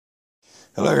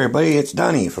Hello everybody, it's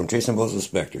Donnie from Chasing Bulls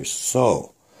Inspectors.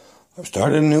 So, I've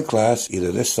started a new class either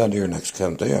this Sunday or next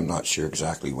Sunday, I'm not sure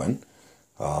exactly when.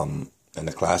 And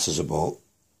the class is about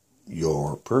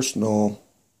your personal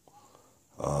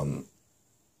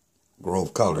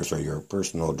grove colors, or your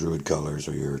personal druid colors,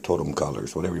 or your totem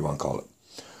colors, whatever you want to call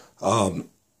it.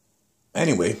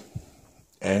 Anyway,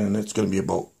 and it's going to be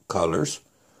about colors,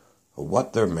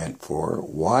 what they're meant for,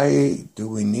 why do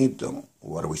we need them,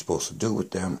 what are we supposed to do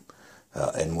with them,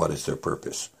 and what is their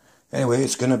purpose. Anyway,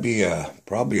 it's going to be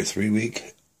probably a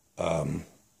 3-week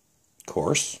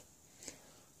course.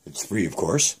 It's free, of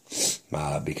course,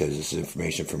 because this is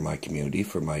information for my community,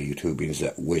 for my YouTubians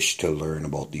that wish to learn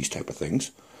about these type of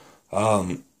things.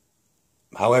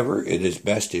 However, it is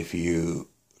best if you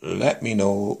let me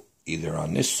know either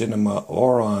on this cinema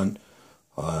or on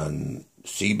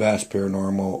C.B.A.S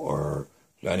Paranormal or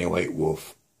Danny White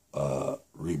Wolf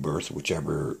Rebirth,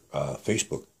 whichever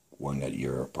Facebook one that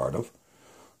you're a part of.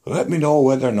 Let me know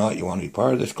whether or not you want to be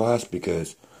part of this class,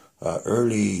 because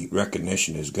early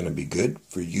recognition is going to be good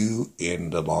for you in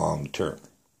the long term.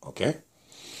 Okay?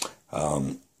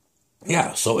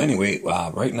 Yeah, so anyway,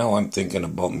 right now I'm thinking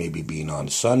about maybe being on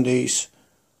Sundays,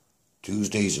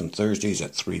 Tuesdays, and Thursdays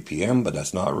at 3 p.m., but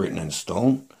that's not written in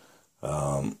stone.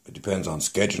 It depends on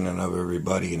scheduling of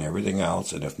everybody and everything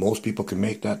else, and if most people can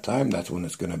make that time, that's when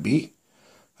it's going to be.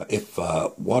 If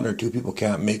 1 or 2 people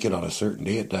can't make it on a certain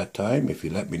day at that time, if you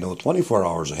let me know 24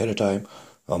 hours ahead of time,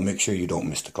 I'll make sure you don't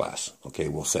miss the class. Okay,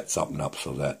 we'll set something up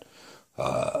so that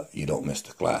you don't miss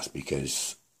the class,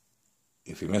 because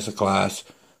if you miss a class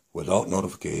without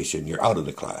notification, you're out of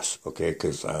the class, okay,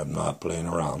 because I'm not playing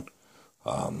around.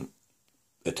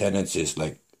 Attendance is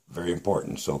very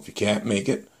important, so if you can't make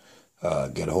it,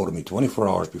 get a hold of me 24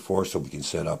 hours before so we can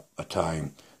set up a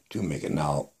time to make it.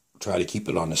 Now, try to keep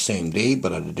it on the same day,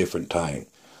 but at a different time,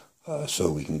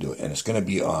 so we can do it. And it's going to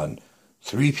be on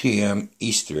 3 p.m.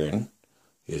 Eastern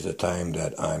is the time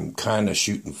that I'm kind of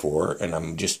shooting for, and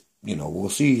I'm just, we'll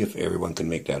see if everyone can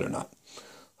make that or not.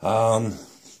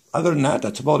 Other than that,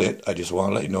 that's about it. I just want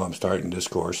to let you know I'm starting this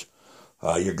course.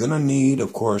 You're going to need,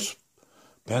 of course,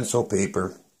 pencil,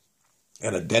 paper,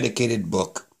 and a dedicated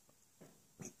book.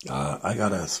 I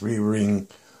got a 3-ring,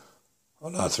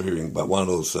 well, not 3-ring, but one of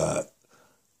those,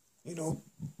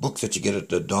 books that you get at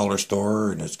the dollar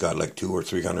store, and it's got 200 or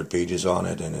 300 pages on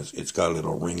it, and it's got a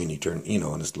little ring, and you turn,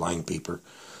 and it's lined paper.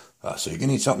 So you're going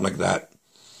to need something like that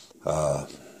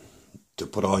to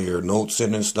put all your notes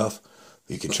in and stuff.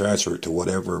 You can transfer it to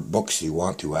whatever books you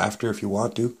want to after, if you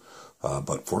want to.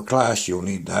 But for class, you'll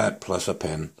need that plus a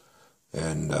pen,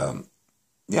 and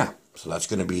yeah. So that's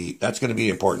going to be the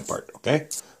important part. Okay.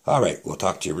 All right. We'll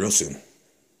talk to you real soon.